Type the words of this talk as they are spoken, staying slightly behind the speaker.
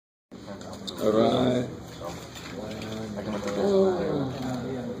All right.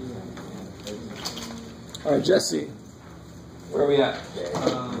 All right, Jesse. Where are we at?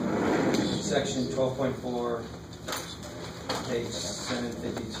 Section 12.4, page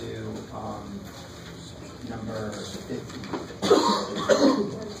 752, number 50.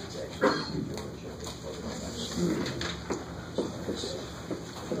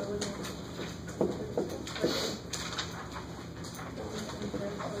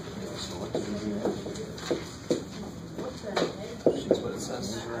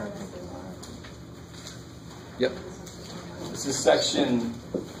 Yep. This is section,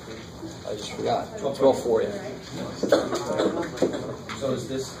 I just forgot, 12.4, yeah. So is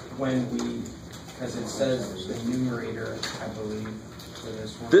this when we, because it says the numerator, I believe, for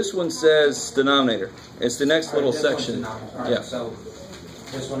this one? This one says denominator. It's the next little This one's section. denominator. All right, Yeah. so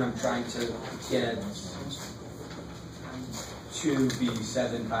this one I'm trying to get to be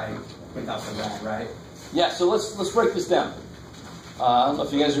 7 by without the red, right? Yeah, so let's break this down. I don't know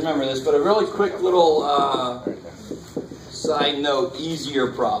if you guys remember this, but a really quick little side note, easier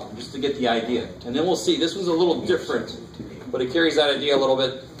problem, just to get the idea. And then we'll see. This one's a little different, but it carries that idea a little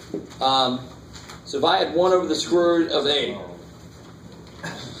bit. So if I had 1 over the square root of a,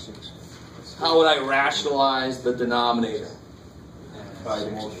 how would I rationalize the denominator? By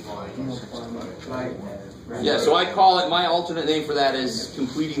multiplying. Yeah, so I call it, my alternate name for that is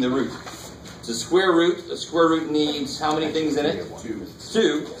completing the root. It's a square root. A square root needs how many things in it?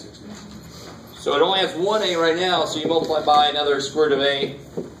 2. So it only has 1a right now, so you multiply by another square root of a,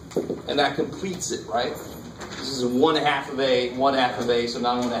 and that completes it, right? This is 1/2 of a, 1/2 of a, so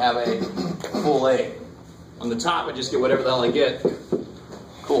now I'm going to have a full a. On the top, I just get whatever the hell I get.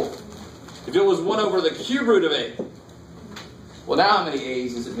 Cool. If it was 1 over the cube root of a, well, now how many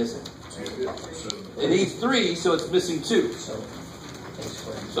a's is it missing? It needs 3, so it's missing 2.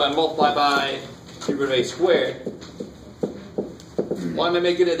 So I multiply by cube root of a squared. Why am I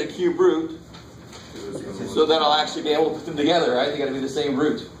making it a cube root? So that I'll actually be able to put them together, right? They got to be the same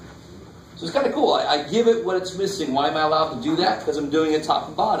root. So it's kind of cool. I give it what it's missing. Why am I allowed to do that? Because I'm doing it top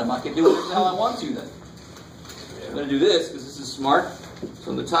and bottom. I can do whatever the hell I want to then. I'm going to do this because this is smart.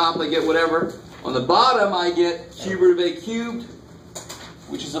 So on the top I get whatever. On the bottom I get cube root of a cubed,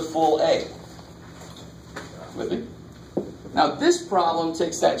 which is a full a. With me? Now this problem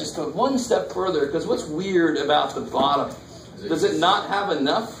takes that just one step further, because what's weird about the bottom? Does it not have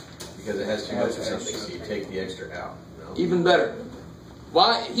enough? Because it has too much or something, so you take the extra out. No? Even better.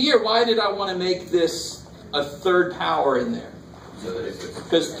 Why did I want to make this a 3rd power in there? So that it's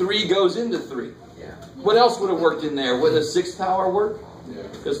Because 3 goes into 3. yeah. What else would have worked in there? Would a 6th power work? Yeah.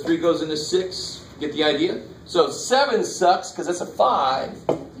 Because 3 goes into 6. Get the idea? So 7 sucks because that's a 5.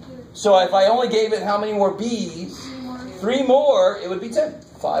 So if I only gave it how many more b's? 3 more, it would be 10.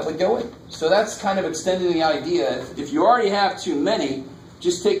 5 would go in. So that's kind of extending the idea. If you already have too many,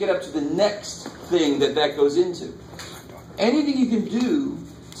 just take it up to the next thing that goes into. Anything you can do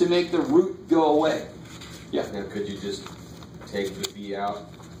to make the root go away. Yeah. Now, could you just take the b out?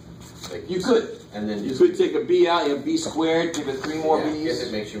 Like You could. And then You just, could take a b out, you have b squared, give it 3 more yeah, I guess b's.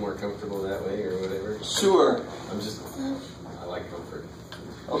 it makes you more comfortable that way or whatever. Sure. I like comfort.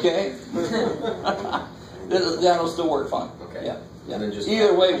 Okay. That'll still work fine. Okay. Yeah. Yeah. And then just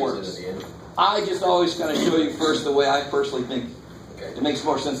Either way use it works. at the end. I just always kind of show you first the way I personally think. Okay. It makes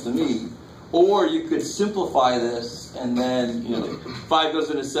more sense to me. Or you could simplify this, and then 5 goes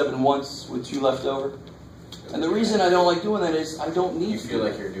into 7 once with 2 left over. And the reason I don't like doing that is I don't need You to. feel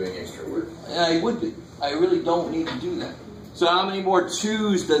like you're doing extra work. And I would be. I really don't need to do that. So how many more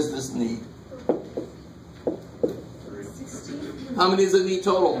 2's does this need? How many does it need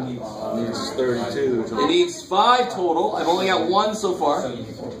total? It needs It needs 32. It needs 5 total. I've only got 1 so far. So you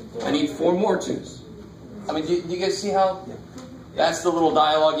need 4. I need 4 more 2's. I mean, do you guys see how? That's the little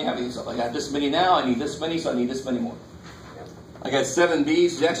dialogue you have with yourself. I got this many now, I need this many, so I need this many more. I got 7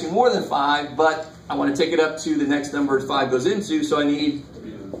 b's, it's actually more than 5, but I want to take it up to the next number 5 goes into, so I need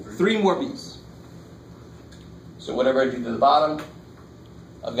 3 more b's. So whatever I do to the bottom,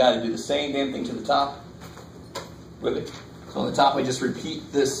 I've got to do the same damn thing to the top. With it. So on the top, I just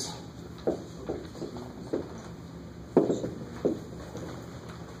repeat this.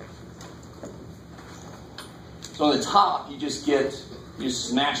 So on the top, you just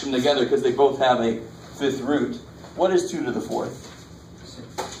smash them together because they both have a 5th root. What is 2 to the 4th?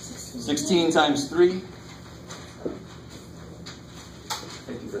 16 times 3?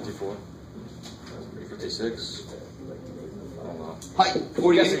 54. 56. I don't know. Height,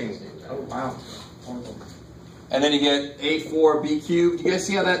 48. Oh, wow. And then you get A4 B cubed. You guys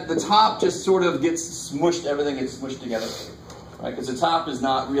see how the top just sort of gets smushed, everything gets smushed together. right? Because the top is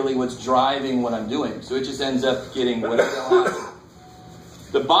not really what's driving what I'm doing. So it just ends up getting whatever the hell happens.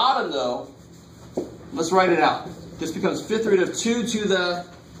 The bottom, though, let's write it out. This becomes fifth root of 2 to the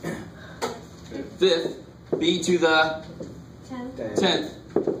 5th, b to the 10th.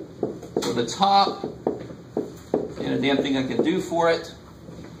 So the top, and a damn thing I can do for it.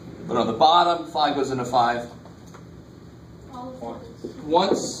 But on the bottom, 5 goes into 5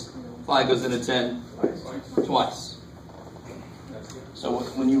 once, 5 goes into 10 twice. So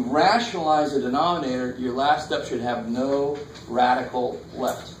when you rationalize the denominator, your last step should have no radical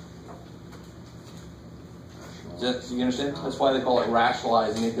left. Do you understand? That's why they call it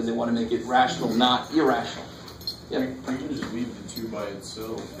rationalizing it, because they want to make it rational, not irrational. Yeah. You can just leave the 2 by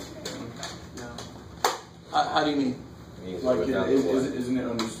itself. How do you mean? Like, isn't it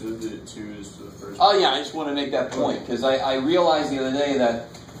understood that 2 is to the first? Oh yeah, I just want to make that point, because I realized the other day that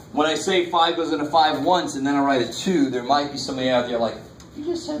when I say 5 goes into 5 once and then I write a 2, there might be somebody out there like, you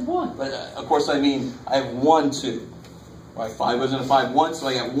just said 1. But of course I mean, I have 1, 2. Right, 5 goes into 5 once, so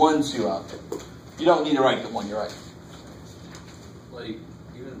I got 1, 2 out there. You don't need to write the 1, you're right. Like,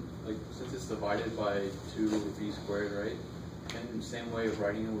 even, like, since it's divided by 2 would be squared, right? And the same way of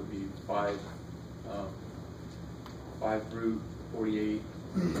writing it would be 5 root 48,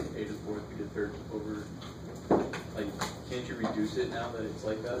 a to the 4th, b to the 3rd over, like, can't you reduce it now that it's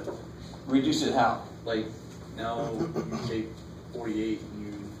like that? Reduce it how? Like, now you take 48 and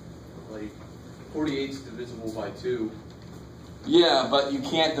you, like, 48 is divisible by 2. Yeah, but you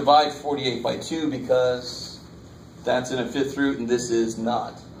can't divide 48 by 2 because that's in a 5th root and this is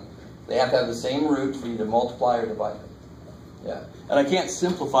not. They have to have the same root for you to multiply or divide them. Yeah, and I can't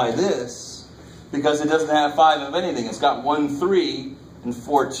simplify this because it doesn't have 5 of anything. It's got 1 3 and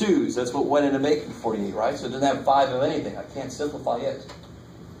 4 2s. That's what went into making 48, right? So it doesn't have 5 of anything. I can't simplify it.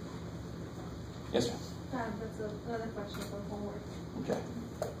 Yes, ma'am? That's another question for homework. Okay.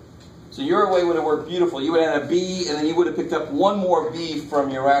 So your way would have worked beautiful. You would have had a B, and then you would have picked up 1 more B from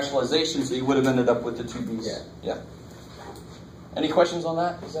your rationalization, so you would have ended up with the 2 B's. Yeah. Any questions on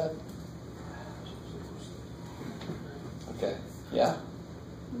that? Is that? Okay. Yeah?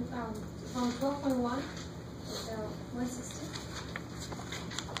 From 12.1, 160.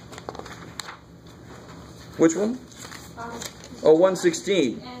 Which one? Oh,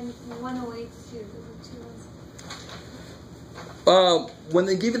 116. And 108 too. The 2 ones. When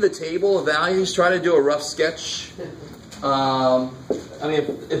they give you the table of values, try to do a rough sketch. I mean,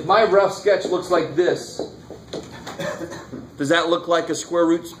 if my rough sketch looks like this, does that look like a square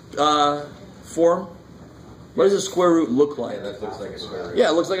root form? What does a square root look like? Yeah, that looks like a square root. Yeah,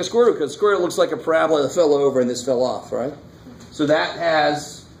 it looks like a square root, because square root looks like a parabola that fell over and this fell off, right? So that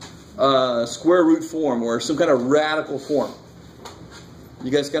has a square root form or some kind of radical form.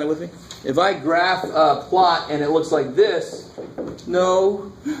 You guys kind of with me? If I graph a plot and it looks like this,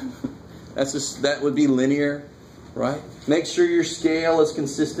 no, that would be linear, right? Make sure your scale is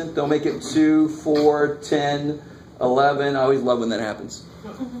consistent. Don't make it 2, 4, 10, 11. I always love when that happens.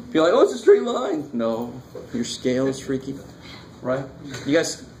 You're like, oh, it's a straight line. No, your scale is freaky, right? You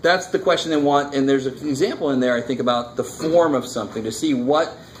guys, that's the question they want. And there's an example in there, I think, about the form of something to see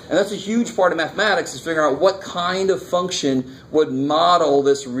what, and that's a huge part of mathematics, is figuring out what kind of function would model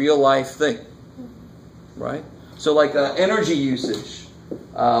this real life thing, right? So like energy usage.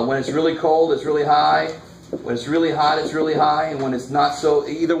 When it's really cold, it's really high. When it's really hot, it's really high. And when it's not so,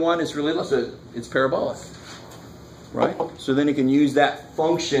 either one, it's really low. So it's parabolic. Right? So then you can use that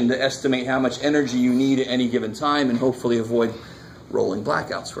function to estimate how much energy you need at any given time and hopefully avoid rolling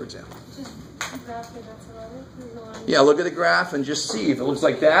blackouts, for example. Just graph it, that's about it. Yeah, look at the graph and just see. If it looks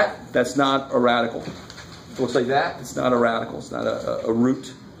like that, that's not a radical. If it looks like that, it's not a radical. It's not a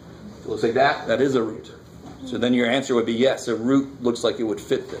root. If it looks like that, that is a root. So then your answer would be yes, a root looks like it would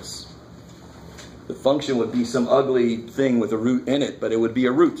fit this. The function would be some ugly thing with a root in it, but it would be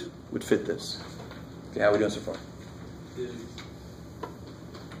a root, would fit this. Okay, how are we doing so far?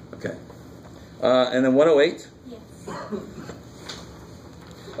 Okay. And then 108? Yes.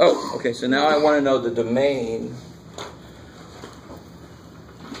 Oh, okay, so now I want to know the domain.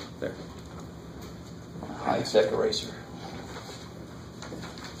 There. High-tech eraser.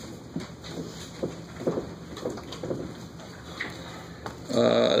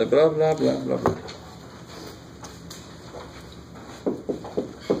 Blah, blah, blah, blah, blah.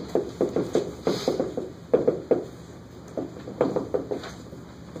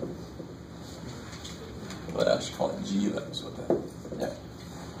 What I should call it G, that's what that, yeah.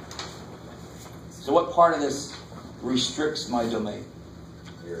 So what part of this restricts my domain?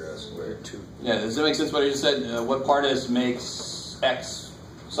 Your square 2. Yeah, does that make sense what I just said? What part of this makes X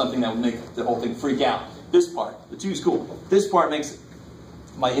something that would make the whole thing freak out? This part, the 2 is cool. This part makes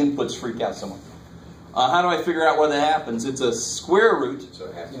my inputs freak out somewhat. How do I figure out where that happens? It's a square root. So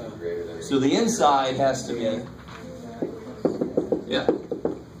it has to be greater than. So the inside has to be, yeah.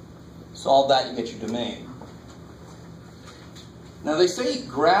 Solve that, you get your domain. Now they say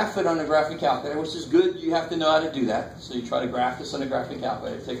graph it on a graphing calculator, which is good. You have to know how to do that. So you try to graph this on a graphing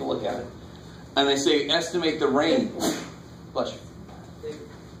calculator. Take a look at it. And they say estimate the range. Bless you.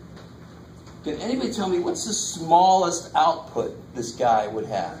 Can anybody tell me what's the smallest output this guy would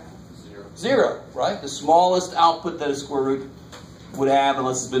have? Zero, right? The smallest output that a square root would have,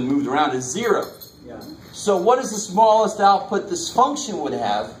 unless it's been moved around, is 0. Yeah. So what is the smallest output this function would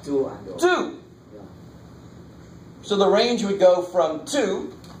have? 2. 2. Yeah. So the range would go from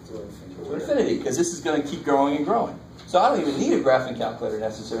 2 To to infinity, because this is going to keep growing and growing. So I don't even need a graphing calculator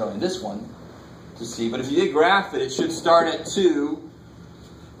necessarily in this one to see. But if you did graph it, it should start at 2.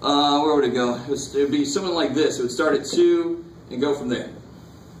 Where would it go? It would be something like this. It would start at 2 and go from there.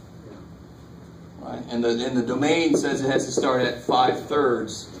 Right? And the domain says it has to start at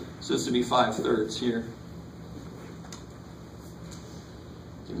 5/3. So this would be 5/3 here.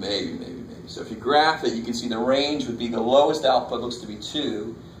 Okay, maybe. So if you graph it, you can see the range would be the lowest output looks to be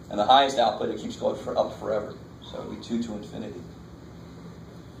 2, and the highest output it keeps going up forever. So it would be 2 to infinity.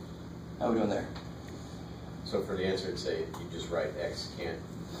 How are we doing there? So for the answer, it'd say you just write x can't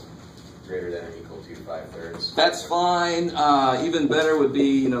greater than or equal to 5/3. That's fine. Even better would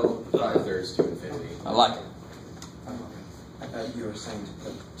be, 5/3 to infinity. I like it. I thought you were saying to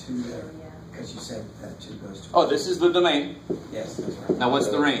put 2 there, because you said that 2 goes to. Oh, this is the domain. Yes, that's right. Now what's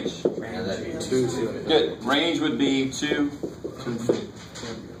the range? And that'd be 2 to infinity. Good. Range would be 2 to infinity.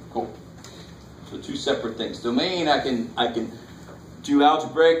 Cool. So 2 separate things. Domain I can do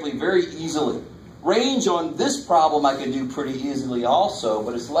algebraically very easily. Range on this problem I can do pretty easily also,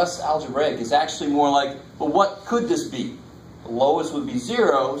 but it's less algebraic. It's actually more like, well, what could this be? The lowest would be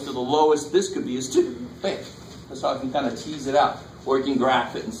 0, so the lowest this could be is 2. Bam. That's how I can kind of tease it out. Or you can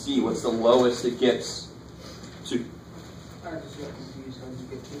graph it and see what's the lowest it gets to.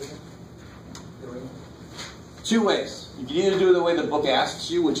 Two ways. You can either do it the way the book asks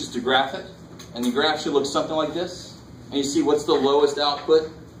you, which is to graph it, and the graph should look something like this, and you see what's the lowest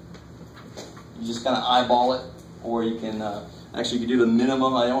output. You just kind of eyeball it, or you can actually you can do the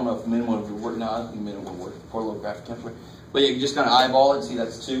minimum. I don't know if minimum would work. No, I don't think minimum would work. Poor little graphic calculator. But yeah, you can just kind of eyeball it and see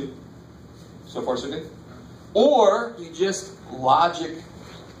that's 2. So far, so good. Or you just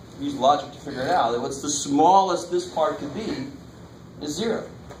use logic to figure it out. That what's the smallest this part could be is 0.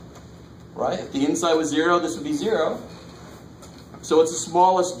 Right? If the inside was 0, this would be 0. So what's the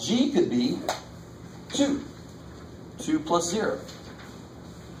smallest g could be? 2. 2 plus 0.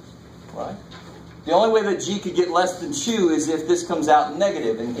 Right? The only way that g could get less than 2 is if this comes out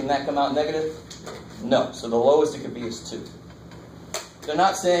negative. And can that come out negative? No. So the lowest it could be is 2. They're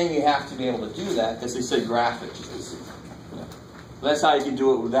not saying you have to be able to do that, because they say graph it just to see. Yeah. That's how you can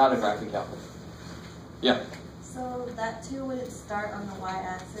do it without a graphing calculator. Yeah? So that 2 would start on the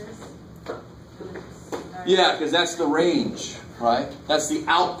y-axis? Yeah, because that's the range, right? That's the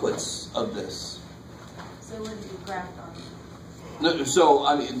outputs of this. So it wouldn't be graphed on? No, so,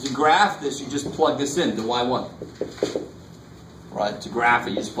 I mean, to graph this, you just plug this in, the y1. Right? To graph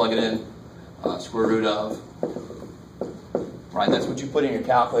it, you just plug it in, square root of. Right? That's what you put in your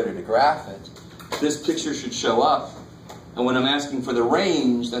calculator to graph it. This picture should show up. And when I'm asking for the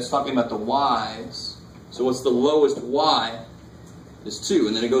range, that's talking about the y's. So what's the lowest y? Is 2.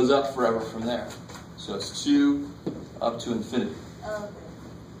 And then it goes up forever from there. So it's 2 up to infinity. Okay.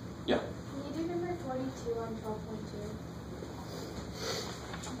 Yeah. Can you do number 42 on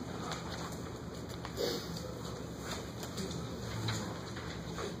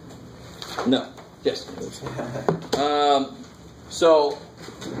 12.2? No. Yes. So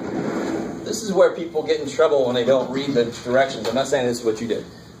this is where people get in trouble when they don't read the directions. I'm not saying this is what you did,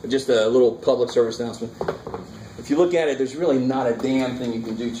 but just a little public service announcement. If you look at it, there's really not a damn thing you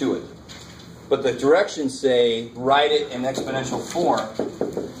can do to it. But the directions say write it in exponential form.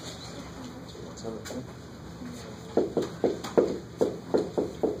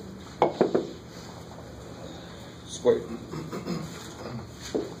 Squared.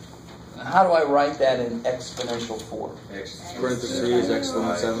 How do I write that in exponential form? X Parentheses, x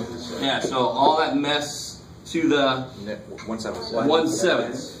 1/7. Yeah, so all that mess to the 1/7.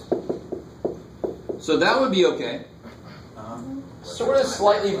 1/7. So that would be okay. Sort of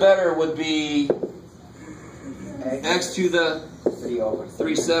slightly better would be x to the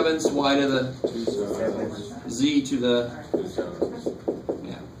 3/7, y to the z to the,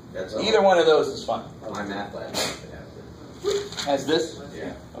 yeah. That's Either one of those is fine. my math lab. Has this?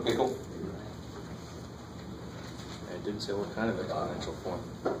 Yeah. Okay, cool. And It didn't say what kind of exponential form.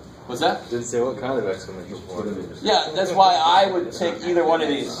 What's that? It didn't say what kind of exponential form. Yeah, that's why I would take either one of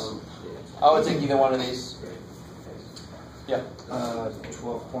these. I would take either one of these. Yeah.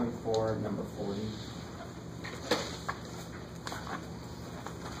 12.4, number 40.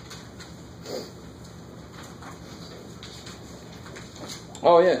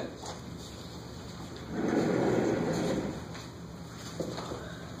 Oh, yeah.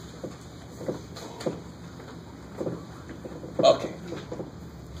 Okay.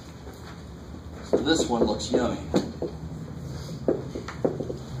 So this one looks yummy.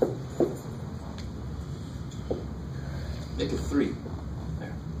 Make it 3.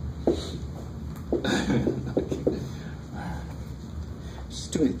 There.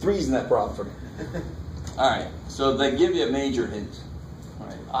 Just too many 3s in that problem for me. All right. So they give you a major hint. All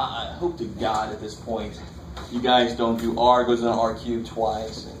right. I hope to God at this point you guys don't do R goes on R cubed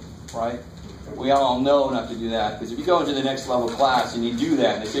twice, right? We all know not to do that, because if you go into the next level class and you do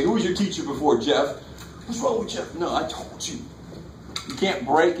that and they say, "Who was your teacher before, Jeff?" What's wrong with Jeff? No, I told you. You can't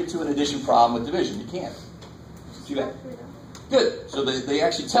break into an addition problem with division. You can't. See that? Good. So they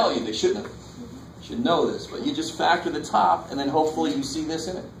actually tell you. They shouldn't have. You should know this, but you just factor the top, and then hopefully you see this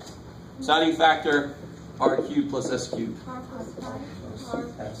in it. So how do you factor R cubed plus S cubed? R plus 5, R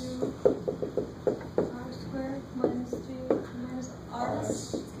cubed, R squared, minus 3, minus R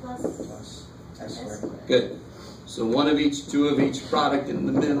plus S squared. Good. So one of each, two of each, product in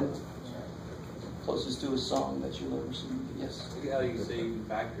the middle. Closest to a song that you'll ever sing. Yes. Yeah, you say you can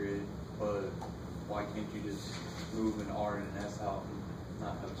factor it, but why can't you just move an R and an S out and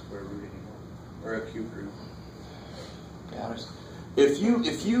not have a square root anymore? Or a cube root? Yeah. If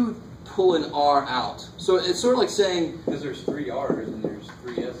you pull an R out, so it's sort of like saying, Because there's 3 R's and there's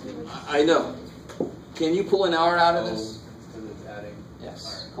 3 S's. I know. Can you pull an R out of this? Because it's adding.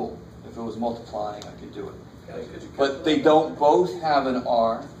 Yes. Cool. If it was multiplying, I could do it. Okay. But they don't both have an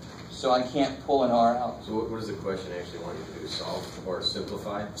R, so I can't pull an R out. So what does the question actually want you to do? Solve or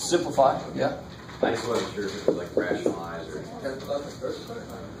simplify? Simplify. Yeah. I just wasn't sure if it was like rationalize or...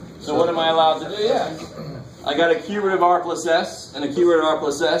 So what am I allowed to do? Yeah. I got a cube root of R plus S and a cube root of R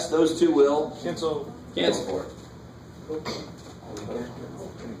plus S. Those two will cancel. Cancel.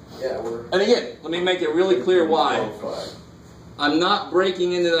 Yeah, we're... And again, let me make it really clear why. I'm not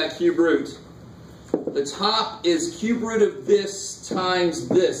breaking into that cube root. The top is cube root of this times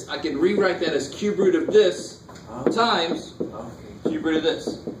this. I can rewrite that as cube root of this times cube root of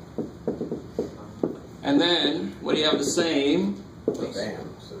this. And then, what do you have the same? Bam.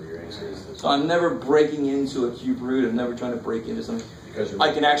 So your answer is this. So I'm never breaking into a cube root. I'm never trying to break into something. Because you're...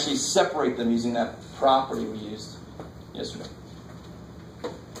 I can actually separate them using that property we used yesterday.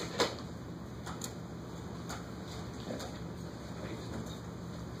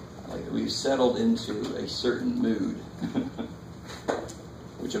 We've settled into a certain mood,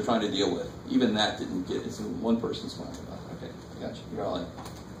 which I'm trying to deal with. Even that didn't get it's in one person's mind. Okay, I got you. You're all in.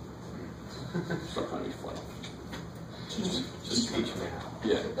 Stop trying to be funny. Just teach me.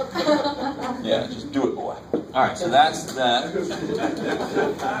 Yeah. Yeah, just do it, boy. All right, so that's that.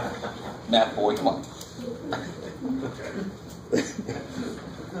 Math boy, come on.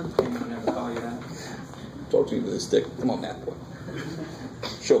 Anyone ever call you that? Talk to me with a stick. Come on, math boy.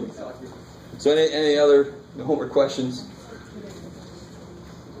 Show me. So any other homework questions?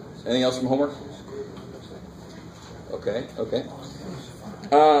 Anything else from homework? Okay.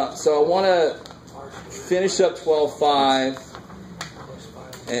 So I want to finish up 12.5,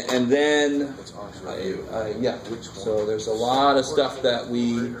 and then yeah. So there's a lot of stuff that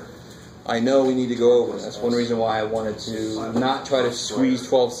I know we need to go over. That's one reason why I wanted to not try to squeeze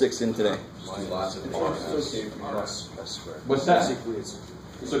 12.6 in today. Lots of What's that?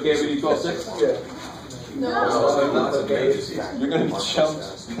 It's okay if we do 12.6? Yeah. lots of pages. You're going to be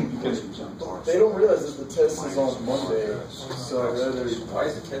jumped. They don't realize that the test is on Monday, so I'd rather Why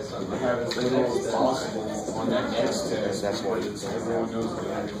is the test on have as little as possible on that next test. That's why Everyone knows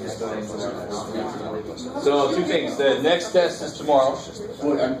that I'm studying for that. So, two things. The next test is tomorrow.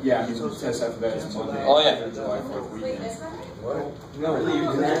 Well, yeah, the test after that is Monday. Oh, yeah. July 4th Wait, weekend. this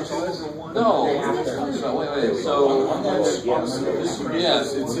one? No, wait. So, yeah.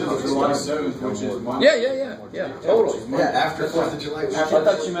 It's July 7th, which is Monday. Yeah, totally. Yeah, after 4th of July. I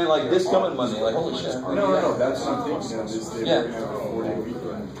thought you meant like this coming Monday. Like, holy shit. No, that's what I'm thinking of. Is they Yeah. were going to have a 4-day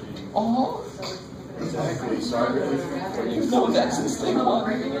weekend. Oh, Exactly. So I really... you've known that since day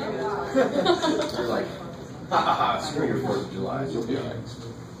one. You're like, ha, screw your 4th of July. You'll be all right.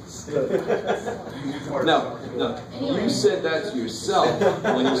 No. You said that to yourself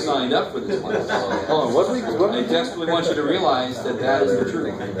when you signed up for this one. Hold on, what I desperately want you to realize that is the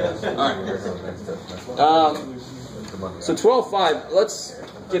truth. All right. So 12.5, let's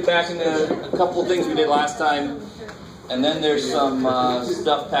get back into a couple of things we did last time, and then there's some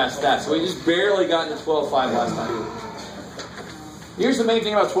stuff past that. So we just barely got into 12.5 last time. Here's the main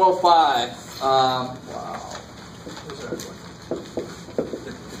thing about 12.5. Wow.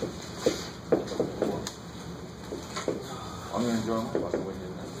 I'm going to enjoy my fucking weekend.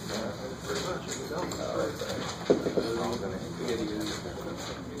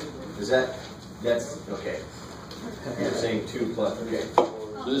 That's, okay. You're saying 2 plus, okay.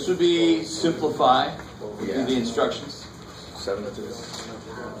 So this would be simplify, would be the instructions. 7 to 2.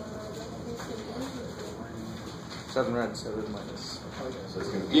 7 red, 7 minus. So it's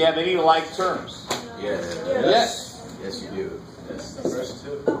going to Do be, you have any like terms? yes. Yes. Yes, you do. Yes.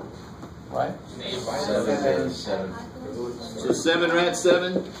 Right? 7 red, 7. So 7 red,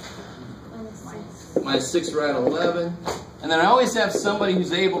 7. Minus 6 red, 11. And then I always have somebody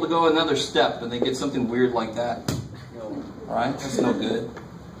who's able to go another step and they get something weird like that. Alright? That's no good.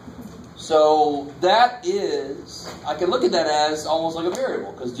 So that is, I can look at that as almost like a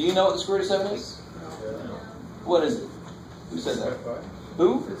variable. Because do you know what the square root of 7 is? What is it? Who said that?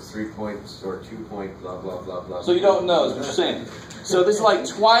 Who? It's 3 points or 2 point, blah, blah, blah, blah. So you don't know is what you're saying. So this is like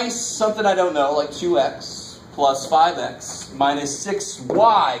twice something I don't know, like 2x plus 5x minus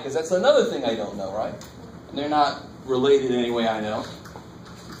 6y, because that's another thing I don't know, right? And they're not related in any way I know.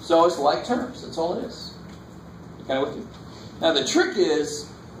 So it's like terms. That's all it is. You kind of with me? Now the trick is,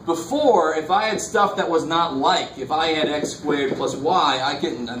 before, if I had stuff that was not like, if I had x squared plus y, I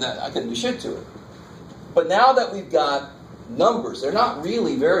couldn't do shit to it. But now that we've got numbers, they're not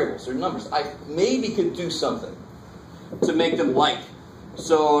really variables, they're numbers. I maybe could do something to make them like.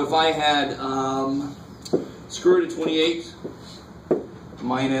 So if I had square root of 28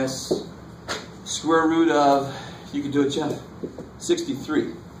 minus square root of, you could do it, Jeff, 63.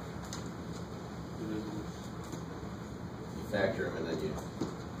 You factor them and then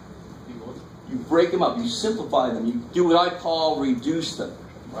You break them up, you simplify them, you do what I call reduce them,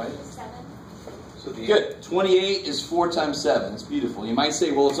 right? So the Good. 28 is 4 times 7. It's beautiful. You might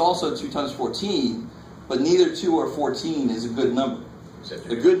say, well, it's also 2 times 14, but neither 2 or 14 is a good number. Except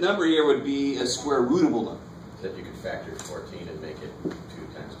The good number here would be a square rootable number. Except you could factor 14 and make it 2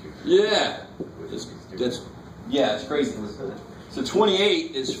 times 2. Yeah. Which is Yeah, it's crazy. So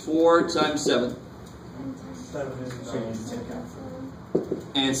 28 is 4 times 7.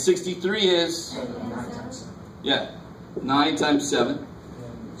 And 63 is, yeah, 9 times 7.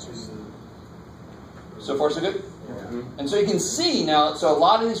 So far, so good? And so you can see now, so a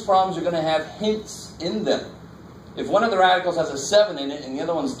lot of these problems are going to have hints in them. If one of the radicals has a 7 in it and the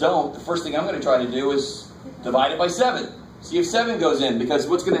other ones don't, the first thing I'm going to try to do is divide it by 7. See if 7 goes in, because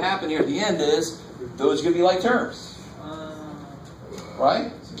what's going to happen here at the end is those are going to be like terms.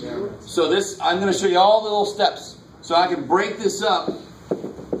 Right? So this, I'm going to show you all the little steps. So I can break this up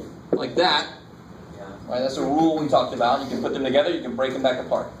like that. Right? That's a rule we talked about. You can put them together, you can break them back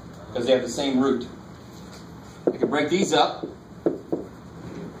apart, because they have the same root. I can break these up.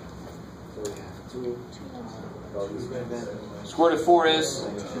 Square root of 4 is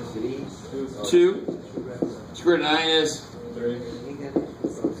 2. Square root of 9 is 3.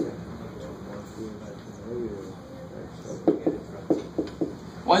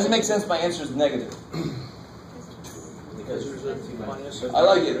 Why does it make sense my answer is negative? I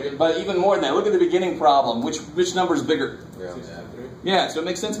like it, but even more than that, look at the beginning problem. Which number is bigger? Yeah, so it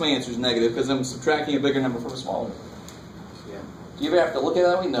makes sense my answer is negative because I'm subtracting a bigger number from a smaller number. Do you ever have to look at it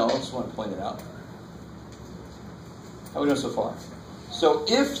that way? No, I just want to point it out. How are we doing so far? So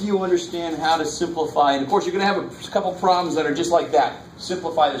if you understand how to simplify, and of course you're going to have a couple problems that are just like that.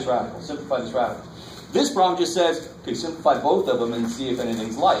 Simplify this radical, simplify this radical. This problem just says, okay, simplify both of them and see if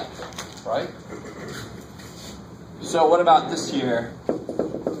anything's like, right? So what about this here?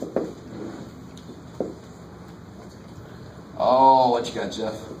 Oh, what you got,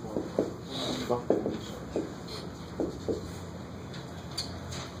 Jeff?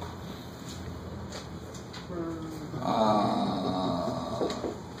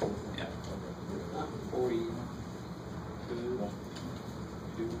 Yeah. 42.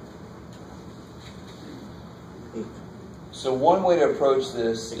 So one way to approach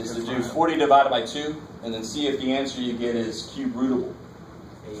this is to do 40 divided by 2, and then see if the answer you get is cube rootable.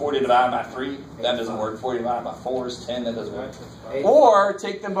 40 divided by 3, that doesn't work. 40 divided by 4 is 10, that doesn't work. Or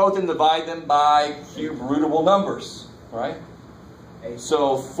take them both and divide them by cube rootable numbers, right?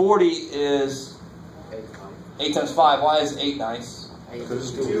 So 40 is 8 times 5. Why is 8 nice?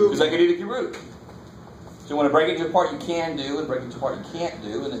 Because I can do the cube root. So you want to break it into a part you can do, and break it into a part you can't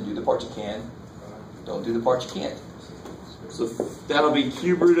do, and then do the part you can. Don't do the part you can't. So that'll be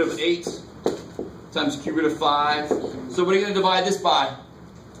cube root of 8 times the cube root of 5. So what are you going to divide this by?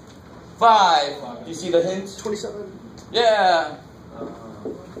 5. Do you see the hint? 27. Yeah.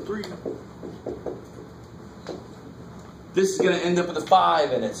 3. This is going to end up with a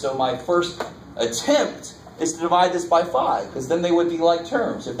 5 in it. So my first attempt is to divide this by 5, because then they would be like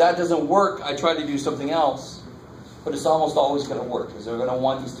terms. If that doesn't work, I try to do something else. But it's almost always going to work, because they're going to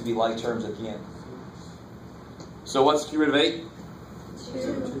want these to be like terms at the end. So what's the cube root of 8?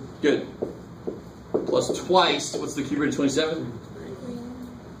 2. Good. Plus twice, what's the cube root of 27?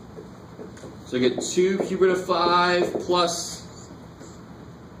 So I get 2 cube root of 5 plus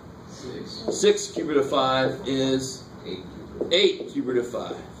 6 cube root of 5 is 8 cube root of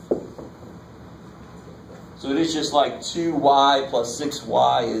 5. So it is just like 2y plus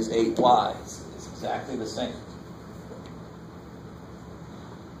 6y is 8y. It's exactly the same.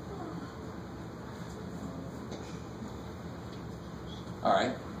 All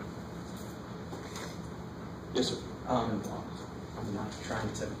right. Yes, sir. I'm not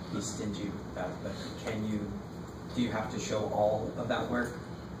trying to be stingy with that, but do you have to show all of that work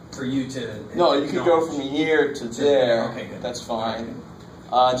for you to? No, you could go from here to there. Okay, good. That's fine.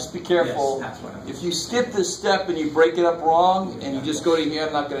 Just be careful. Yes, that's what I'm If you skip this step and you break it up wrong, and you just go to here,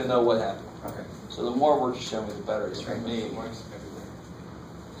 I'm not going to know what happened. Okay. So the more work you show me, the better it is for me.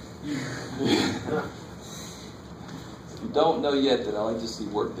 If you don't know yet that I like to see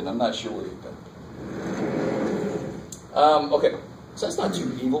work, then I'm not sure where you've been. Okay, so that's not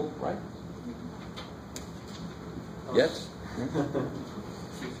too evil, right? Yes?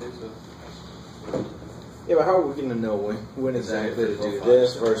 Yeah, but how are we going to know when exactly to do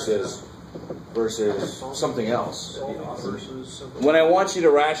this versus something else? When I want you to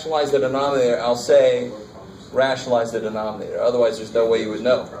rationalize the denominator, I'll say rationalize the denominator. Otherwise, there's no way you would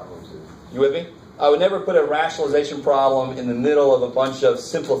know. You with me? I would never put a rationalization problem in the middle of a bunch of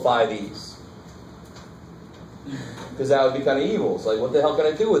simplify these. Because that would be kind of evil. It's like, what the hell can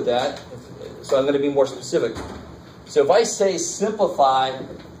I do with that? So I'm going to be more specific. So if I say simplify,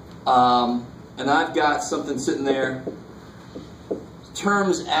 and I've got something sitting there,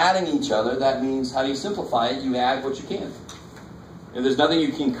 terms adding each other, that means how do you simplify it? You add what you can. If there's nothing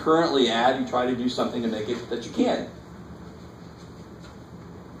you can currently add, you try to do something to make it that you can.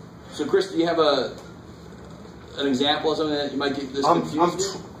 So Chris, do you have an example of something that you might get this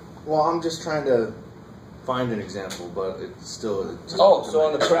confused with? I'm just trying to find an example, but it's still... Oh, so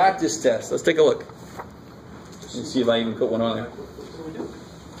on the practice test, let's take a look. Let's see if I even put one on there.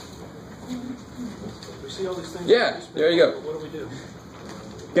 We see all these things. Yeah, there you go. What do we do?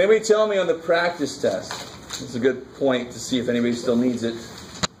 Can anybody tell me on the practice test? It's a good point to see if anybody still needs it.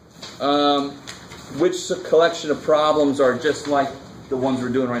 Which collection of problems are just like the ones we're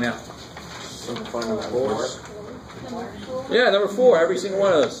doing right now? Yeah, number 4, every single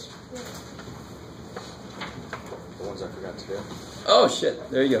one of those. The ones I forgot to do. Oh shit,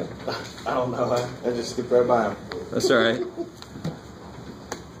 there you go. I don't know. I just skipped right by them. That's alright.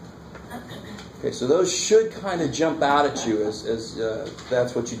 Okay, so those should kind of jump out at you as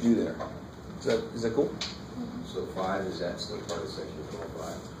that's what you do there. Is that cool? So 5, is that still part of section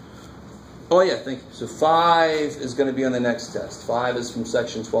 12.5? Oh yeah, thank you. So 5 is going to be on the next test. 5 is from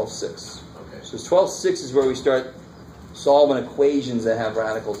section 12.6. Okay. So 12.6 is where we start solving equations that have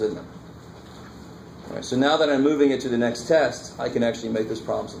radicals in them. All right, so now that I'm moving it to the next test, I can actually make those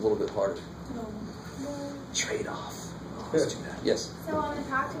problems a little bit harder. Trade-off. Let's do that. Yes? So on the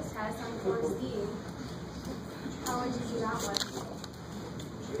practice test on 4C, how would you do that one?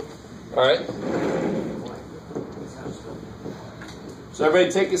 All right. So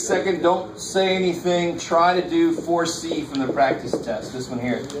everybody take a second. Don't say anything. Try to do 4C from the practice test. This one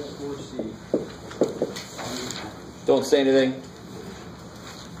here. Don't say anything.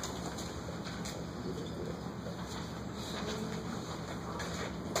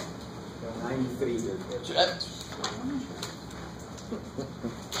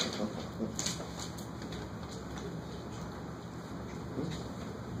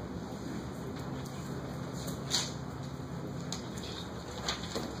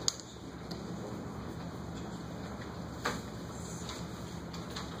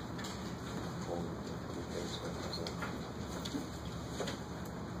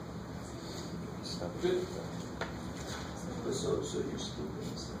 Good. So you're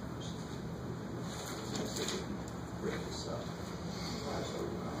skipping this thing. Break this up.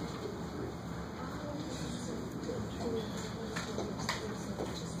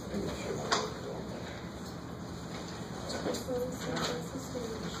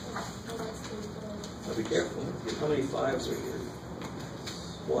 Now be careful. How many 5s are here?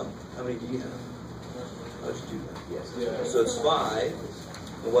 1. How many do you have? How did you do that? Yes. So it's 5.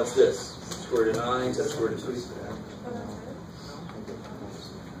 And what's this? square root of 9 times square root of 3.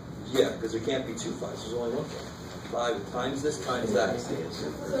 Yeah, because there can't be two 5s. There's only one 5. 5 times this times that.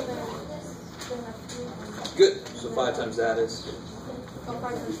 Good. So 5 times that is. Oh, 5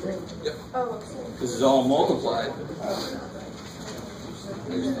 times 3. Yep. Oh, okay. This is all multiplied.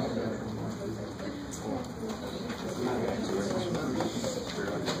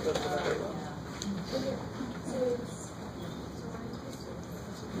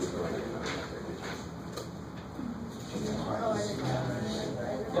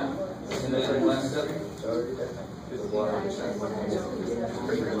 And then last step.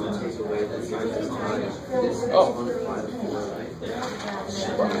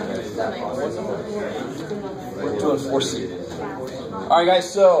 We're doing 4C. All right,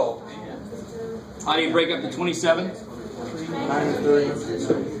 guys. So, how do you break up to 27? 9 and 3.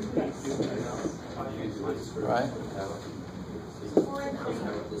 All right.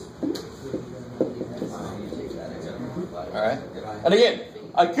 All right. And again,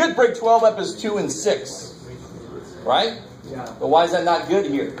 I could break 12 up as 2 and 6. Right? But why is that not good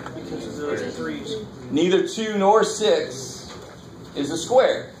here? Neither 2 nor 6 is a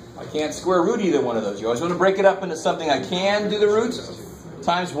square. I can't square root either one of those. You always want to break it up into something I can do the roots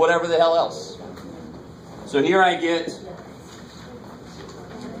times whatever the hell else. So here I get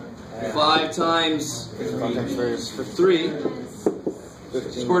 5 times 3. Square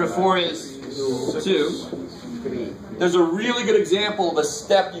root of 4 is 2. There's a really good example of a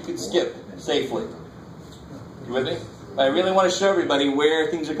step you could skip safely. You with me? I really want to show everybody where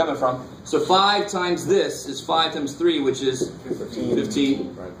things are coming from. So 5 times this is 5 times 3, which is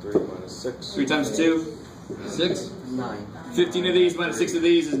 15. 3 minus 6. 3 times 2, 6. 9. 15 of these minus 6 of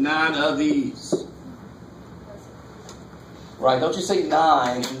these is 9 of these. Right, don't you say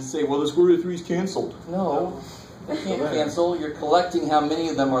 9 and say, well, the square root of 3 is canceled. No, they can't cancel. You're collecting how many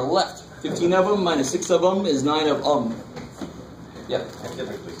of them are left. 15 of them minus 6 of them is 9 of Yeah. I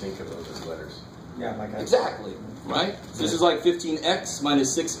typically think of those as letters. Yeah, like Exactly. Right? So this is like 15x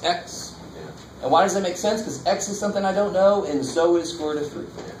minus 6x. Yeah. And why does that make sense? Because x is something I don't know, and so is square root of 3.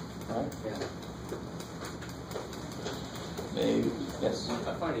 Right? Yeah. Maybe. Yes?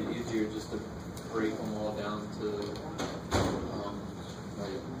 I find it easier just to break them all down to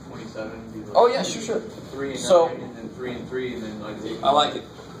like 27. Be like Oh, yeah, sure. 3 and So- 9, and then 3 and 3, and then like take I like it.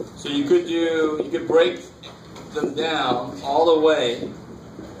 So you could break them down all the way.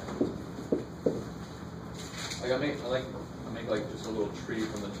 Like I make like just a little tree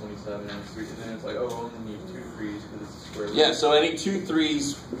from the 27 and 3, and then it's like, oh, I only need 2 trees because it's a square root. Yeah, so any 2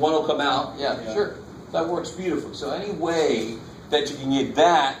 3s, one will come out. Yeah, Yeah. sure. That works beautifully. So any way that you can get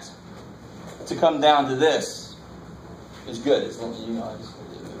that to come down to this is good. As long as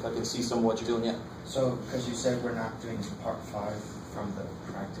if I can see some of what you're doing, yeah. So, because you said we're not doing part 5 from the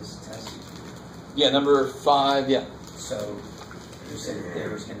practice test, Yeah, number 5, yeah. so you said there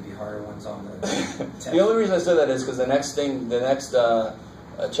was going to be harder ones on the test. The only reason I said that is because the next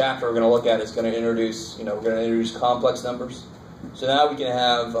chapter we're going to look at is going to introduce, we're going to introduce complex numbers. So now we can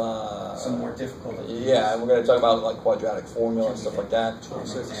have some more difficult. Yeah, and we're going to talk about like quadratic formula and stuff like that. An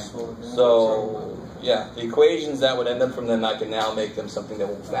example of that? So yeah, the equations that would end up from them, I can now make them something that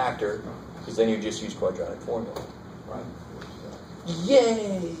will factor, because then you just use quadratic formula, right?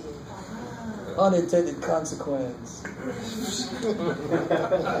 Yay! Unintended consequence.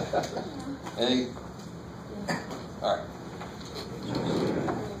 Any? All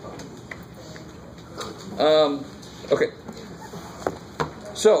right. Okay.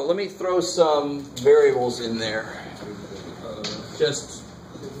 So let me throw some variables in there, just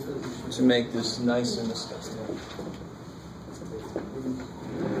to make this nice and disgusting.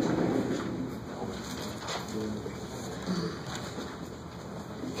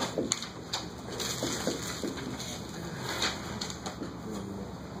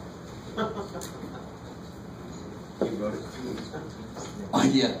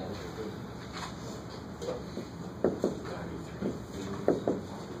 Yeah.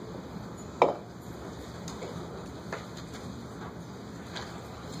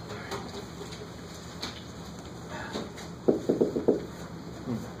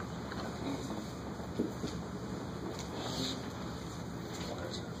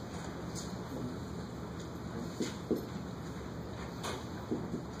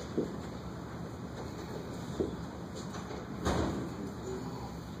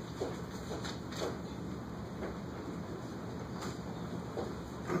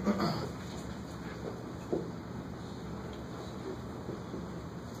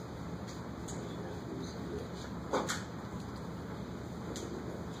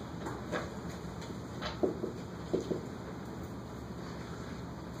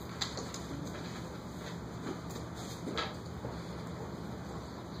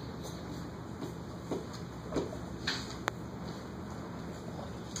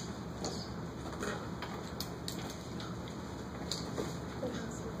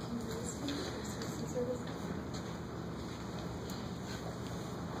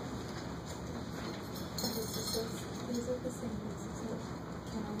 it the same as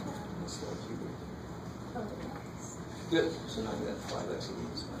so can I add? Oh, yes. Good. So now we got 5x of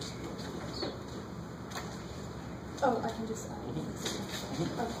these minus 3x of these. Oh, I can just add.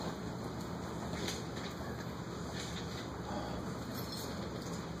 Okay.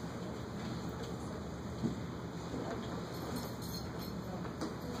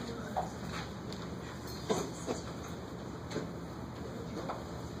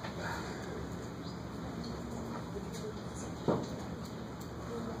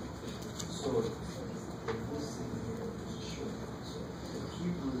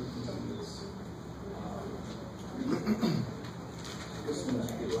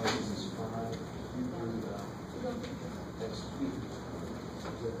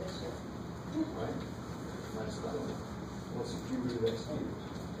 What's the cube root of x cubed?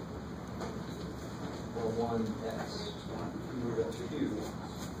 Or 1x. Cube root of 2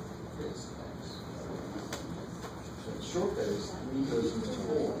 is x. So the shortcut is 3 goes into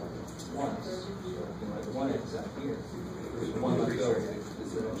 4 once. So I can write 1x out here. There's 1 left over.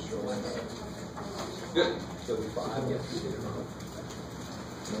 Is the extra 1x. Good. So 5 gets to 0.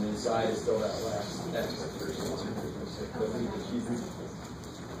 And inside is still that last x.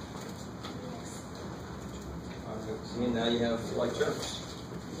 See, and now you have like terms.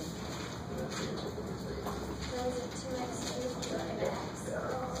 That was a 2x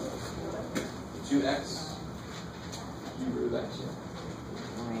cubed x. 2x. Cube root of x.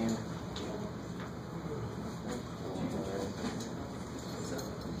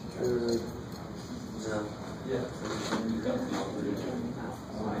 No. Yeah.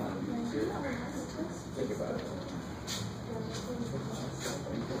 Think about it.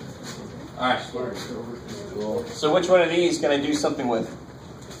 All right. So which one of these can I do something with?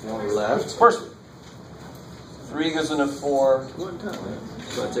 One left. First, 3 goes into 4. One time.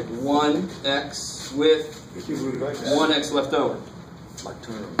 So I take 1x with Cube root of x. 1x left over. Like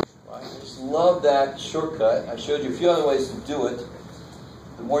terms. I just love that shortcut. I showed you a few other ways to do it.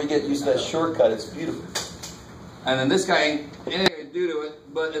 The more you get used to that shortcut, it's beautiful. And then this guy ain't anything to do to it,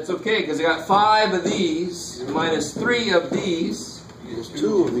 but it's okay because I got 5 of these minus 3 of these. There's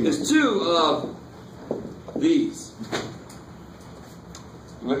 2 of these. There's 2 of these.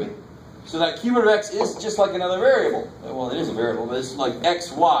 You with me? So that cube root of x is just like another variable. Well, it is a variable, but it's like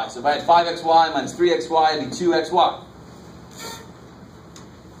xy. So if I had 5xy minus 3xy, it'd be 2xy.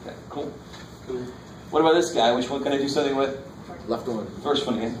 Okay, cool. What about this guy? Which one can I do something with? Left one. First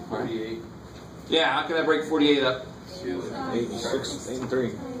one again. 48. Yeah, how can I break 48 up? 8 and 6, 8 and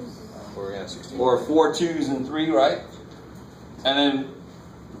 3. Or yeah, 16. Or 4 2s and 3, right? And then,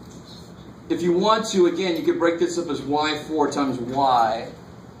 if you want to, again, you could break this up as y4 times y,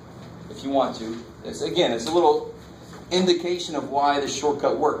 if you want to. It's a little indication of why this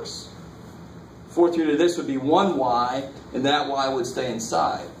shortcut works. 4 through to this would be 1y, and that y would stay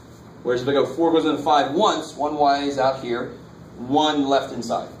inside. Whereas if I go 4 goes into 5 once, 1y is out here, 1 left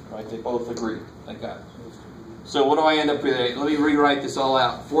inside. Right? They both agree, like that. So what do I end up with? Let me rewrite this all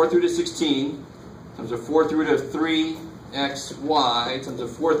out. 4 through to 16 times a 4 through to 3xy times a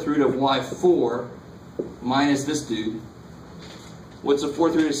 4 through to y4 minus this dude. What's a 4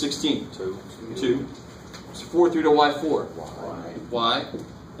 through to 16? 2. What's a 4 through to y4? Y.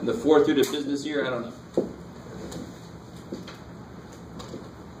 And the 4 through to business here, I don't know.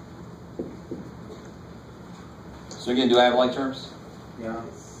 So again, do I have like terms? Yeah.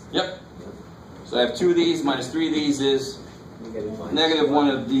 Yep. So I have 2 of these minus 3 of these is negative 1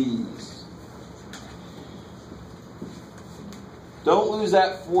 of these. Don't lose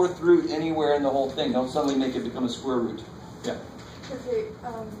that 4th root anywhere in the whole thing. Don't suddenly make it become a square root. Yeah. Okay,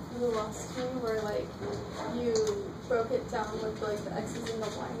 the last one where like you broke it down with like the x's and the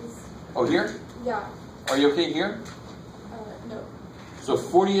y's. Oh, here? Yeah. Are you okay here? No. So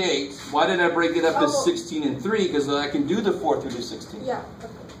 48, why did I break it up as Oh. 16 and 3? Because I can do the 4th root of 16. Yeah.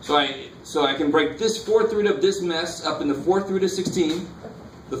 Okay. So I can break this 4th root of this mess up in the 4th root of 16, Okay.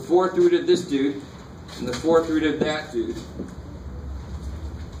 the 4th root of this dude, and the 4th root of that dude.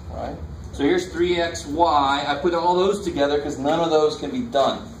 Alright? So here's 3xy. I put all those together because none of those can be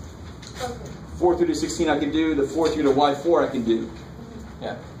done. Okay. 4th root of 16 I can do, the 4th root of y4 I can do.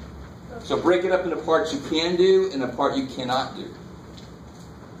 Yeah. So break it up into parts you can do and a part you cannot do.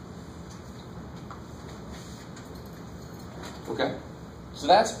 Okay? So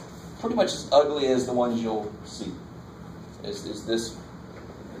that's pretty much as ugly as the ones you'll see. Is this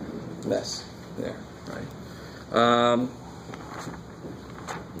mess there, right?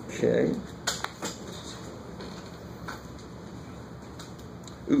 Okay.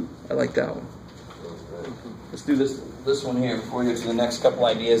 Ooh, I like that one. Let's do this one here before we get to the next couple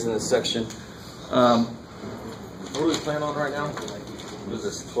ideas in this section. What are we playing on right now? What is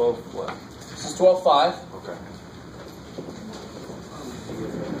this, 12 what? This is 12.5. Okay.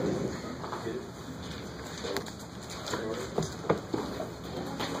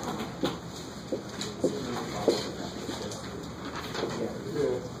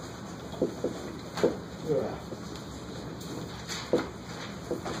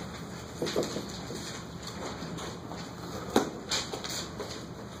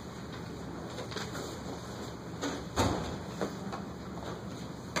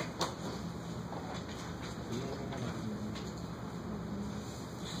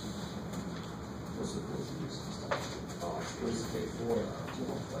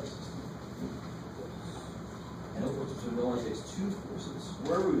 And of course, it only takes 2 forces.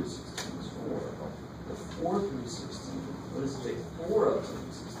 Square root of 16 is 4. The fourth root of 16, what does it take 4 of to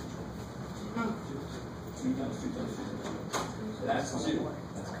make 16? 2 times 2 times 2 times 2. That's 2.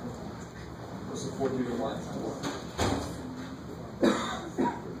 What's the fourth root of 1?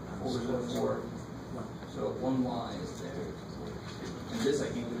 4. So 1y is there. And this I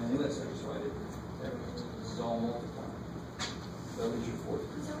can't do any less, I just write it there. This is all multiplied. So is your fourth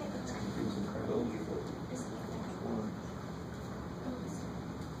root. So is your fourth root.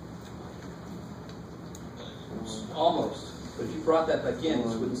 Almost. But if you brought that back in,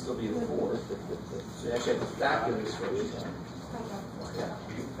 this wouldn't still be a 4. So you actually have to factor this first. Yeah.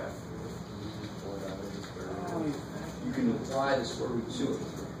 You can apply the square root to it.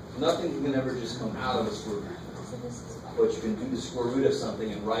 Nothing can ever just come out of the square root. But you can do the square root of something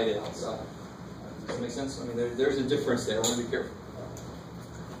and write it outside. Does that make sense? I mean, there's a difference there. I want to be careful.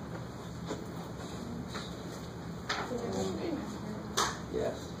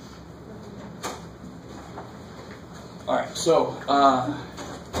 Yes. All right. So,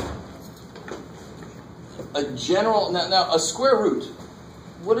 a general now a square root.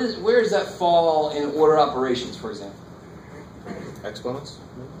 Where does that fall in order operations, for example? Exponents?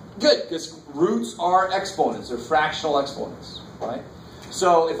 Good, because roots are exponents. They're fractional exponents, right?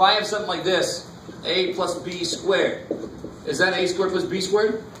 So if I have something like this, a plus b squared, is that a squared plus b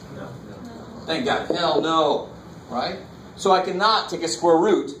squared? No. Thank God. Hell no, right? So I cannot take a square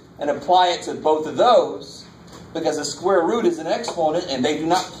root and apply it to both of those, because a square root is an exponent, and they do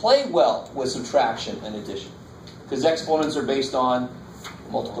not play well with subtraction and addition, because exponents are based on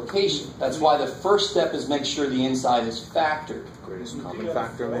multiplication. That's why the first step is make sure the inside is factored. Greatest common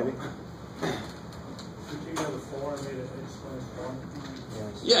factor, maybe?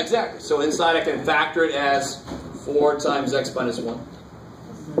 Yeah, exactly. So inside I can factor it as 4 times x minus 1.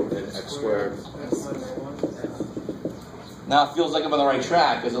 And x squared. Now it feels like I'm on the right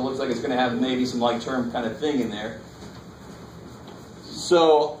track, because it looks like it's going to have maybe some like term kind of thing in there.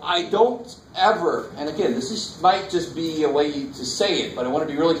 So I don't ever, and again, might just be a way to say it, but I want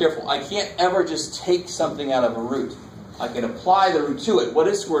to be really careful. I can't ever just take something out of a root. I can apply the root to it. What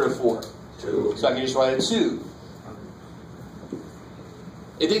is square root of 4? 2. So I can just write a 2.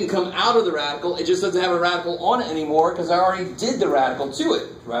 It didn't come out of the radical. It just doesn't have a radical on it anymore because I already did the radical to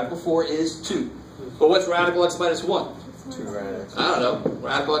it. Radical 4 is 2. But what's radical x minus 1? 2 radical. I don't know.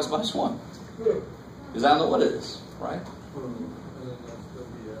 Radical x minus 1. Because I don't know what it is, right?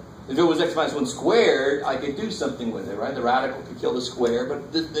 If it was x minus 1 squared, I could do something with it, right? The radical could kill the square, but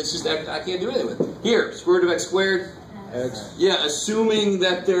it's just I can't do anything with it. Here, square root of x squared. X. Yeah, assuming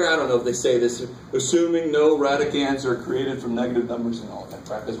that I don't know if they say this, assuming no radicands are created from negative numbers and all that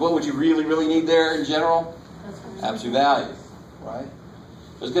crap. Because what would you really, really need there in general? Absolute value, right?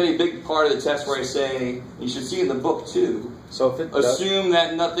 There's going to be a big part of the test where I say, you should see in the book too, so if it assume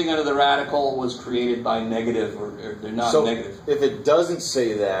that nothing under the radical was created by negative, or they're not negative. If it doesn't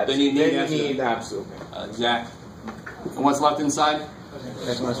say that, then you need absolute. Exactly. And what's left inside?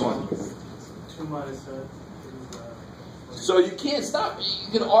 X minus 1. 2 minus So you can't stop.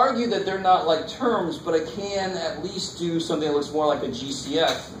 You can argue that they're not like terms, but I can at least do something that looks more like a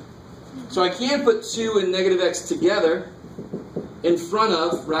GCF. So I can put 2 and negative x together in front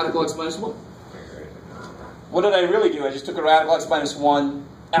of radical x minus 1. What did I really do? I just took a radical x minus 1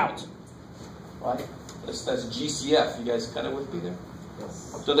 out. Right? That's GCF. You guys kind of with me there?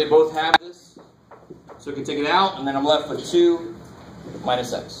 Yes. So they both have this. So I can take it out, and then I'm left with 2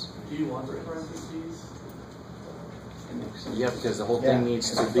 minus x. Do you want the parentheses? Yeah, because the whole thing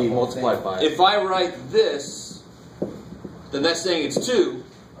needs to be multiplied by. If I write this, then that's saying it's 2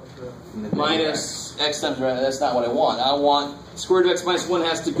 minus x times radical. That's not what I want. I want square root of x minus 1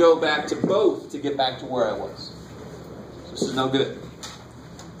 has to go back to both to get back to where I was. So this is no good.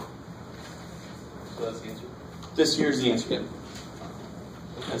 So that's the answer? This here's the answer. Yeah.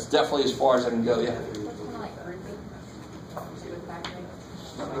 That's definitely as far as I can go, yeah. That's kind of like grouping. See with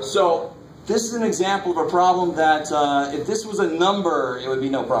factoring. So this is an example of a problem that if this was a number, it would be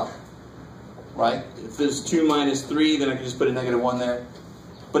no problem. Right? If there's 2 minus 3, then I can just put a -1 there.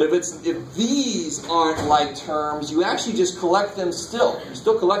 But if these aren't like terms, you actually just collect them still. You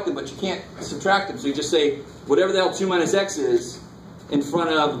still collect them, but you can't subtract them. So you just say, whatever the hell 2 minus x is, in front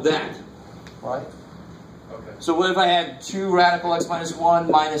of that. Right? Okay. So what if I had 2 radical x minus 1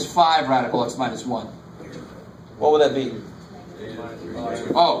 minus 5 radical x minus 1? What would that be?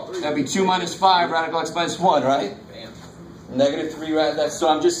 Oh, that'd be 2 minus 5 radical x minus 1, right? -3 radical x. So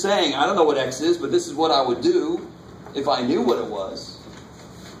I'm just saying, I don't know what x is, but this is what I would do if I knew what it was.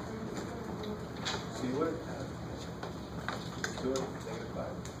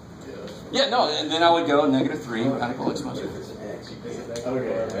 Yeah, no, and then I would go -3 radical x minus 1.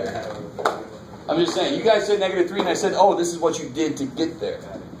 I'm just saying, you guys said -3, and I said, oh, this is what you did to get there.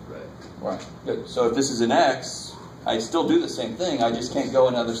 Right. Good. So if this is an x, I still do the same thing. I just can't go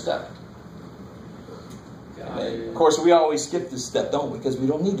another step. Okay. Of course, we always skip this step, don't we? Because we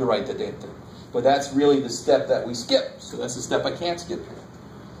don't need to write the damn thing. But that's really the step that we skip. So that's the step I can't skip here.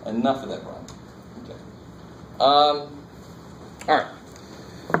 Enough of that problem. Okay. All right.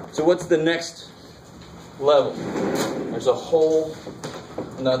 So what's the next level? There's a whole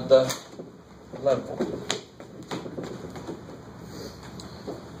another level.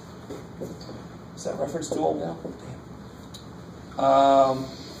 Is that reference too old now? Damn.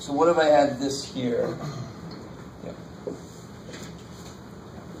 So what if I had this here? Yep.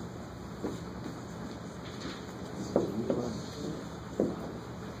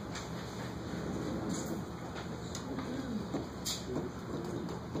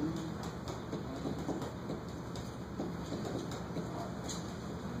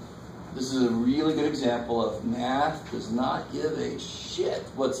 This is a really good example of math does not give a shit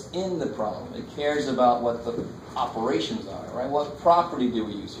what's in the problem. It cares about what the operations are, right? What property do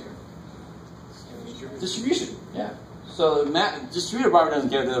we use here? Distribution, yeah. So the distributive property doesn't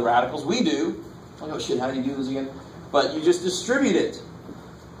care to the radicals. We do. Oh shit, how do you do this again? But you just distribute it.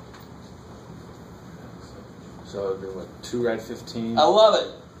 So it'd be what, 2 rad 15? I love it.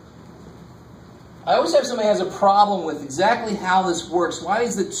 I always have somebody who has a problem with exactly how this works. Why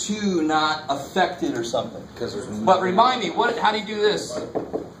is the 2 not affected or something? Because there's But remind me, how do you do this?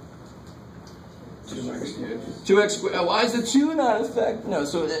 2x squared. Why is the 2 not affected? No,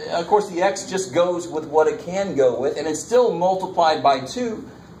 so of course the x just goes with what it can go with, and it's still multiplied by 2,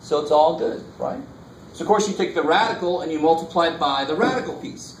 so it's all good, right? So of course you take the radical and you multiply it by the radical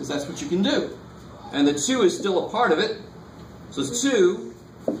piece, because that's what you can do. And the 2 is still a part of it, so it's 2.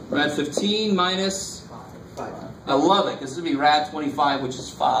 Rad 15 minus 5. I love it, because this would be rad 25, which is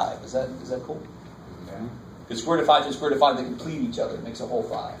 5. Is that cool? Yeah. Because square root of 5 and square root of 5, they complete each other. It makes a whole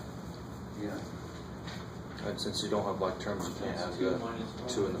 5. Yeah. And since you don't have like terms, you can't have the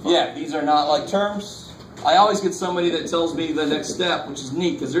 2 and the 5. Yeah, these are not like terms. I always get somebody that tells me the next step, which is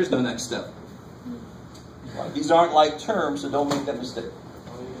neat, because there's no next step. Right. These aren't like terms, so don't make that mistake.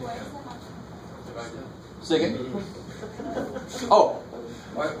 Second. Oh.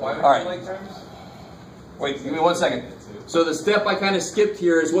 Why all right. like terms? Wait, give me 1 second. So the step I kind of skipped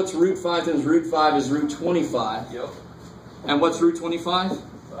here is what's root 5 times root 5 is root 25. Yep. And what's root 25?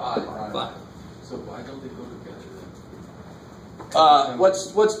 5. So why don't they go together?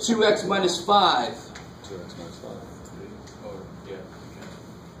 What's 2x minus 5? 2x minus 5. Oh, yeah.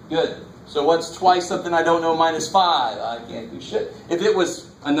 Good. So what's twice something I don't know minus 5? I can't do shit. If it was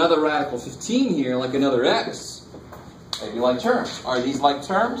another radical 15 here, like another x, maybe like terms. Are these like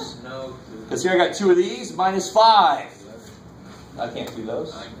terms? No. Because here I got 2 of these, minus 5. I can't do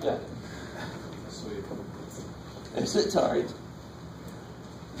those. Yeah. Sweet. Is it hard?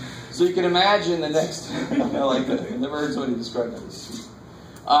 So you can imagine the next. I like that. I've never heard somebody describe that.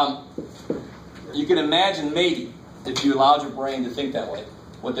 You can imagine maybe if you allowed your brain to think that way,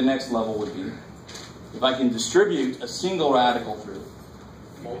 what the next level would be. If I can distribute a single radical through,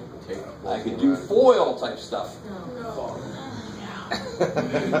 I could do FOIL type stuff.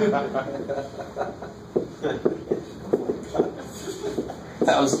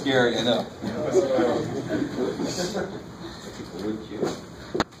 That was scary, I know.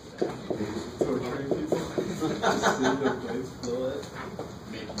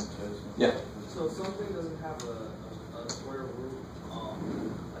 Yeah. So something doesn't have a square root,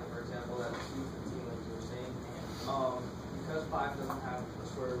 like for example that 215 like you were saying, because 5 doesn't have a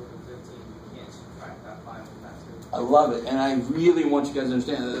square root of 15, you can't subtract that 5 from that 2. I love it, and I really want you guys to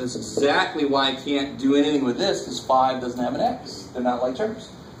understand that that's exactly why I can't do anything with this, because 5 doesn't have an x. They're not like terms.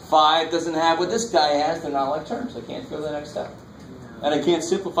 5 doesn't have what this guy has. They're not like terms. I can't go to the next step. And I can't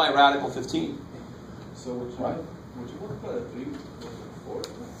simplify radical 15. So would you work by a 3 or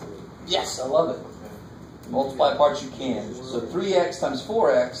 4? Yes, I love it. Multiply parts you can. So 3x times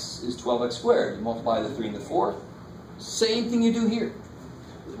 4x is 12x squared. You multiply the 3 and the 4. Same thing you do here.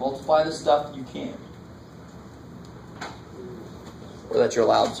 Multiply the stuff you can. Or that you're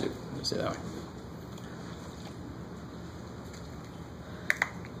allowed to. Let me say that way.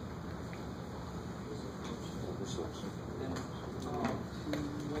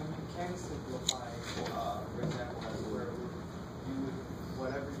 When you can simplify, for example, as where you would,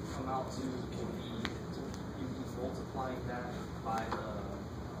 whatever you come out to can be, you'd be multiplying that by the,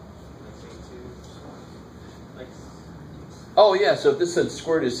 let's say 2, like, Oh yeah, so if this said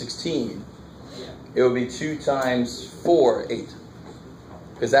square root of 16, yeah. it would be 2 times 4, 8.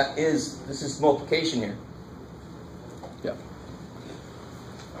 Because this is multiplication here. Yeah.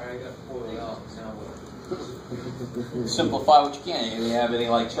 Alright, I got 4 out. Now what? Simplify what you can. If you have any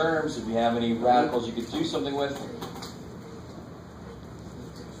like terms, if you have any radicals you could do something with.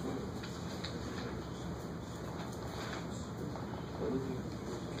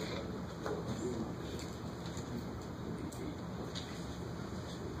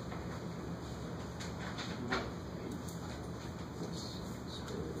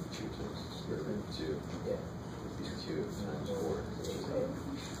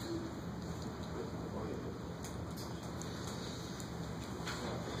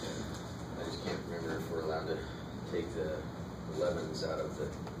 I just can't remember if we're allowed to take the 11s out of the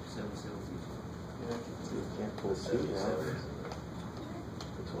 77s,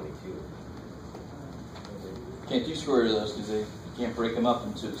 the 22. Can't do square root of those because you can't break them up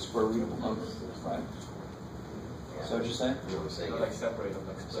into square rootable numbers, right? Is that what you're saying? You know what I'm saying? Like separate them.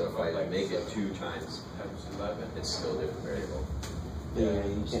 Like, So if I make it 2 times times, 11. it's still a different variable. Yeah,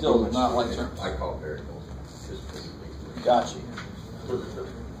 you can't Still do much not to like it. terms. I call it variables. Just because it makes me- Gotcha.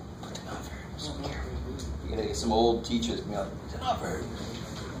 You're gonna get some old teachers and be like, "They're not very."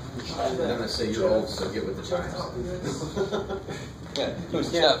 I'm gonna say you're old, so get with the times. Yeah, who's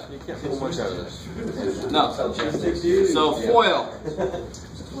Jeff? You can't pull much out of this. No. So foil.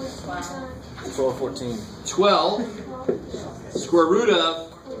 12, 14. 12 square root of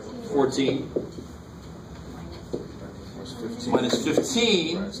 14 minus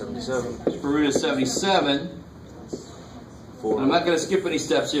 15 77. square root of 77. 4. I'm not going to skip any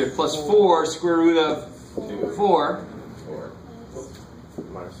steps here. Plus 4 square root of 4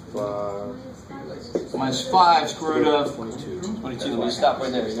 Minus 5. minus 5 square root of 22. 22. Let me stop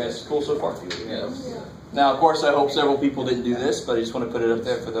right there. You guys cool so far? Yeah. Now, of course, I hope several people didn't do this, but I just want to put it up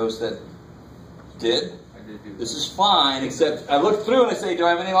there for those that did. I did do This is fine, except I look through and I say, do I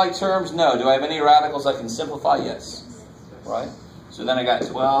have any like terms? No. Do I have any radicals I can simplify? Yes. Right? So then I got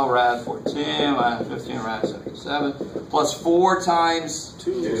 12 rad 14 minus 15 rad 77 plus 4 times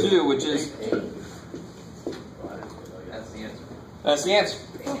 2, which is, That's the answer. that's the answer. That's the answer.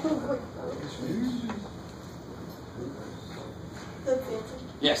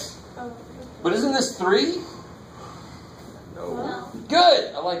 Yes. Oh, But isn't this 3? No.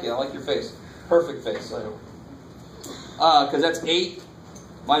 Good. I like it. I like your face. Perfect face. Because that's 8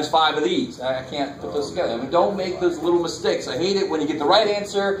 minus 5 of these. I can't put those together. I mean, don't make those little mistakes. I hate it when you get the right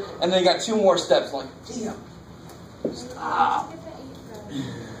answer and then you got 2 more steps. Like, damn. Stop.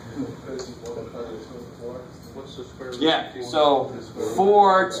 What's the square root? Yeah. So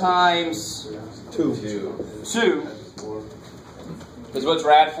 4 times 2. 2 is what's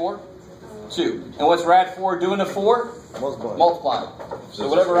rad 4? 2. And what's rad 4 doing to 4? Multiply. Multiply. So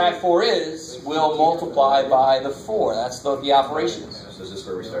whatever rad 4 is, will multiply by the 4. That's what the operation is. So is this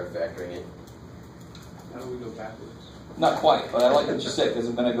where we start factoring in? How do we go backwards? Not quite, but I like what you said because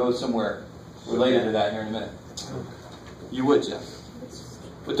I'm going to go somewhere related to that here in a minute. You would, Jeff.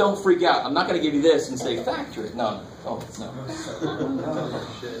 But don't freak out. I'm not going to give you this and say factor it. No, no. Oh, no.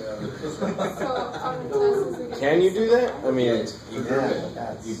 so, Can you do that? I mean, You group it.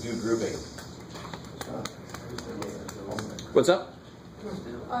 You do grouping. What's up?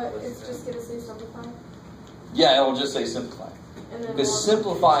 it's just going to say simplify. Yeah, it'll just say simplify. And then Because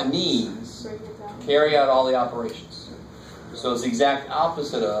simplify means break it down. carry out all the operations. So it's the exact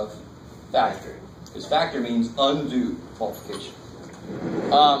opposite of factor. Because factor means undo multiplication.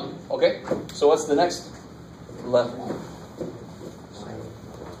 Okay, so what's the next level?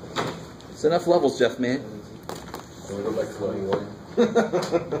 It's enough levels, Jeff, man. Can we go back to floating 1?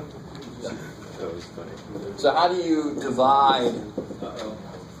 that was funny. So how do you divide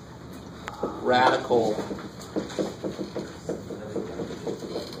radical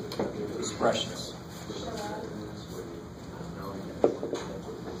expressions?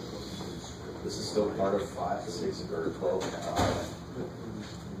 This is still part of 5, 6, or 12.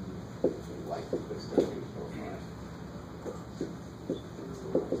 Like to put stuff in 4,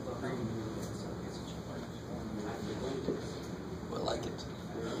 5.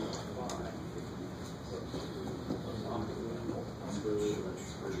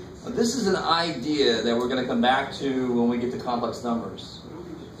 this is an idea that we're going to come back to when we get to complex numbers.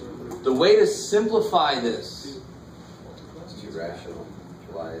 The way to simplify this It's too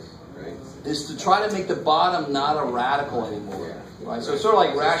rationalized, right? is to try to make the bottom not a radical anymore. Right? So it's sort of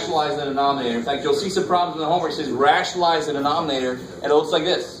like rationalize the denominator. In fact, you'll see some problems in the homework. It says rationalize the denominator, and it looks like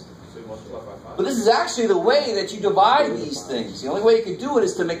this. But this is actually the way that you divide these things. The only way you can do it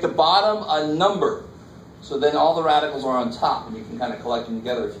is to make the bottom a number. So then all the radicals are on top, and you can kind of collect them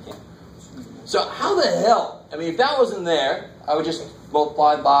together if you can. So how the hell? I mean, if that wasn't there, I would just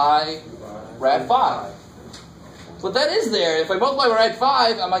multiply by rad 5. But that is there. If I multiply by rad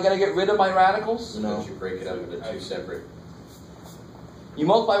 5, am I going to get rid of my radicals? So don't you break it up into two separate? You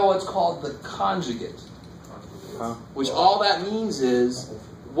multiply by what's called the conjugate. Which all that means is,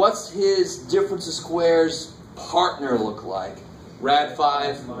 what's his difference of squares partner look like? Rad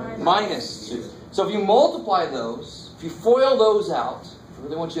 5 minus 2. So if you multiply those, if you FOIL those out, I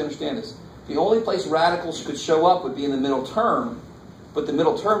really want you to understand this. The only place radicals could show up would be in the middle term, but the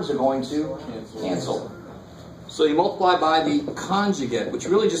middle terms are going to cancel. So you multiply by the conjugate, which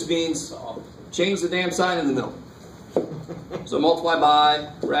really just means change the damn sign in the middle. So multiply by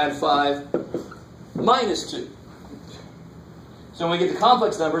rad 5 minus 2. So when we get to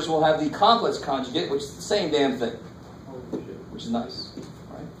complex numbers, we'll have the complex conjugate, which is the same damn thing, which is nice.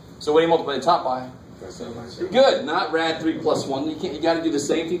 Right? So what do you multiply the top by? Good, not rad 3 plus 1. You got to do the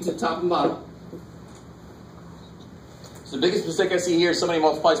same thing to the top and bottom. So the biggest mistake I see here is somebody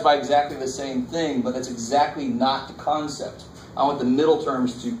multiplies by exactly the same thing, but that's exactly not the concept. I want the middle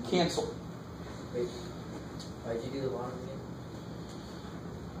terms to cancel. Wait, why'd you do the bottom again?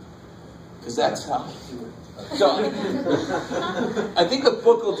 Because that's how I do it. So I think the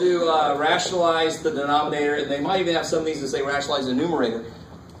book will do rationalize the denominator, and they might even have some of these that say rationalize the numerator.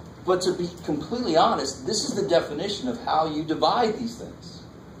 But to be completely honest, this is the definition of how you divide these things.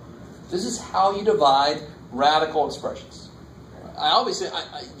 This is how you divide radical expressions. I always say,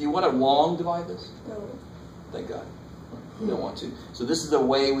 do you want to long divide this? No. Thank God. You don't want to. So this is the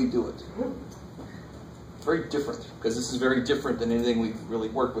way we do it. Very different, because this is very different than anything we've really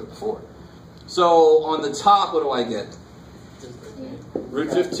worked with before. So on the top, what do I get? Root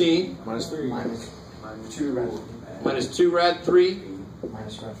 15. Minus 3. Minus 2 rad. Minus 2 rad 3.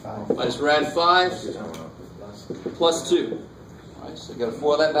 Minus rad 5. Minus rad 5. Plus 2. All right, so you got to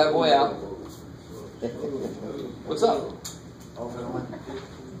FOIL that bad boy out. What's up?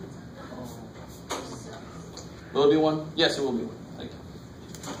 Will it be 1? Yes, it will be 1. Thank you.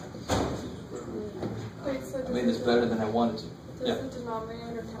 Wait, so I made this better than I wanted to. Yeah. does the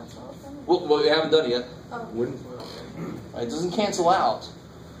denominator cancel out then? Well, we haven't done it yet. Oh. Right, it doesn't cancel out.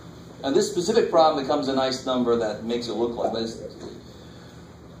 Now, this specific problem becomes a nice number that makes it look like this.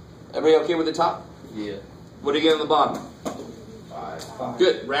 Everybody okay with the top? Yeah. What do you get on the bottom? 5.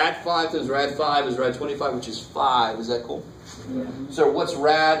 Good. Rad 5 times rad 5 is rad 25, which is 5. Is that cool? Yeah. So what's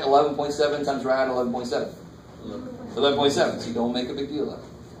rad 11.7 times rad 11.7? 11.7. So you don't make a big deal of it.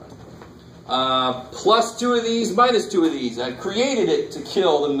 Plus 2 of these, minus 2 of these. I created it to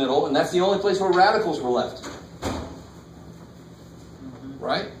kill the middle, and that's the only place where radicals were left.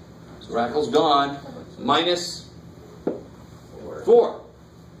 Right? So radicals gone. Minus 4.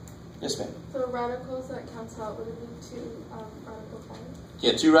 Yes, ma'am. So radicals that cancel out, would it be 2 radical 5?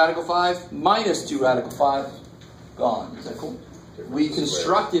 Yeah, 2 radical 5 minus 2 radical 5 gone. Is that cool? We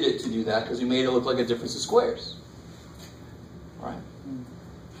constructed it to do that because we made it look like a difference of squares. Right?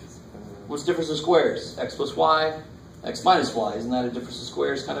 What's the difference of squares? X plus y, x minus y. Isn't that a difference of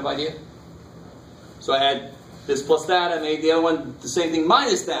squares kind of idea? So I had this plus that. I made the other one the same thing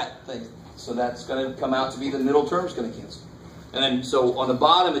minus that thing. So that's going to come out to be the middle term is going to cancel. And then, so on the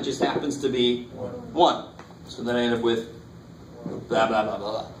bottom, it just happens to be 1. So then I end up with blah, blah, blah,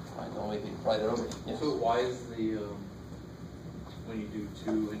 blah, blah. Right, don't make me write it over. Yes. So why is the, when you do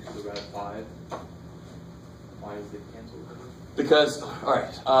 2 into the rad 5, why is it canceled? Because, all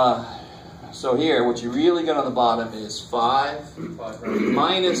right, so here, what you really get on the bottom is 5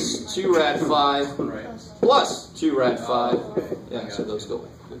 minus 2 rad 5 Right. plus 2 rad 5. Okay. Yeah, so those go away.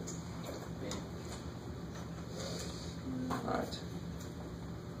 Good. All right.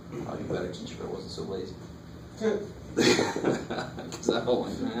 I'd be a better teacher if I wasn't so lazy. Because I don't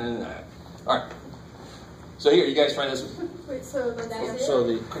want. All right. So here, you guys try this one. Wait, so the next So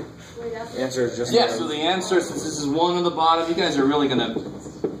the Wait, after answer is just... Yeah, so the answer, since this is 1 on the bottom, you guys are really going to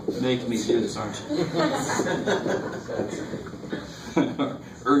make me do this, aren't you?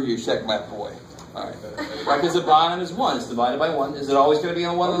 Earn your check, my boy. All right. Right, because the bottom is 1. It's divided by 1. Is it always going to be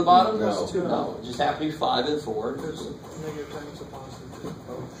on 1 on the bottom? No. No. It just happens to be 5 and 4.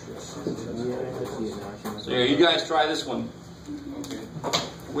 So here, you guys try this one.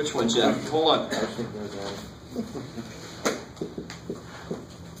 Which one, Jeff? Hold on. I think there's one.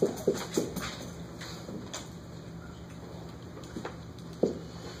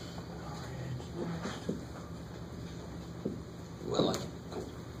 Well, like, cool.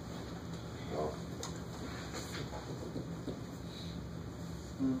 Oh,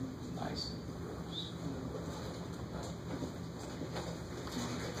 Nice and gross.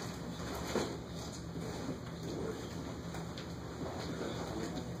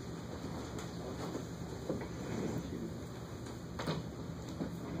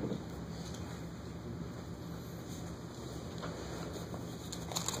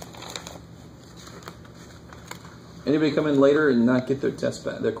 Anybody come in later and not get their test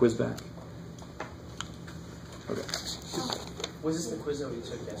back, their quiz back? Okay. Was this the quiz that we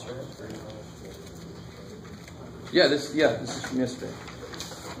took yesterday? Yeah, this is from yesterday.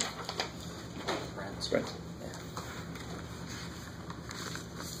 That's right.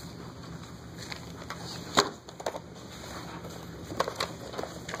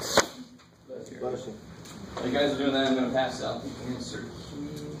 Blessing. While you guys are doing that, I'm going to pass out the insert key.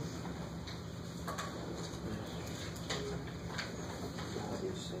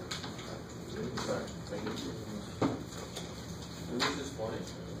 Who's this morning?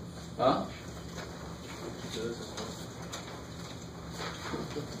 Huh? So this is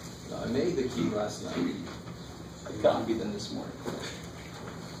I made the key last night. I copied them this morning.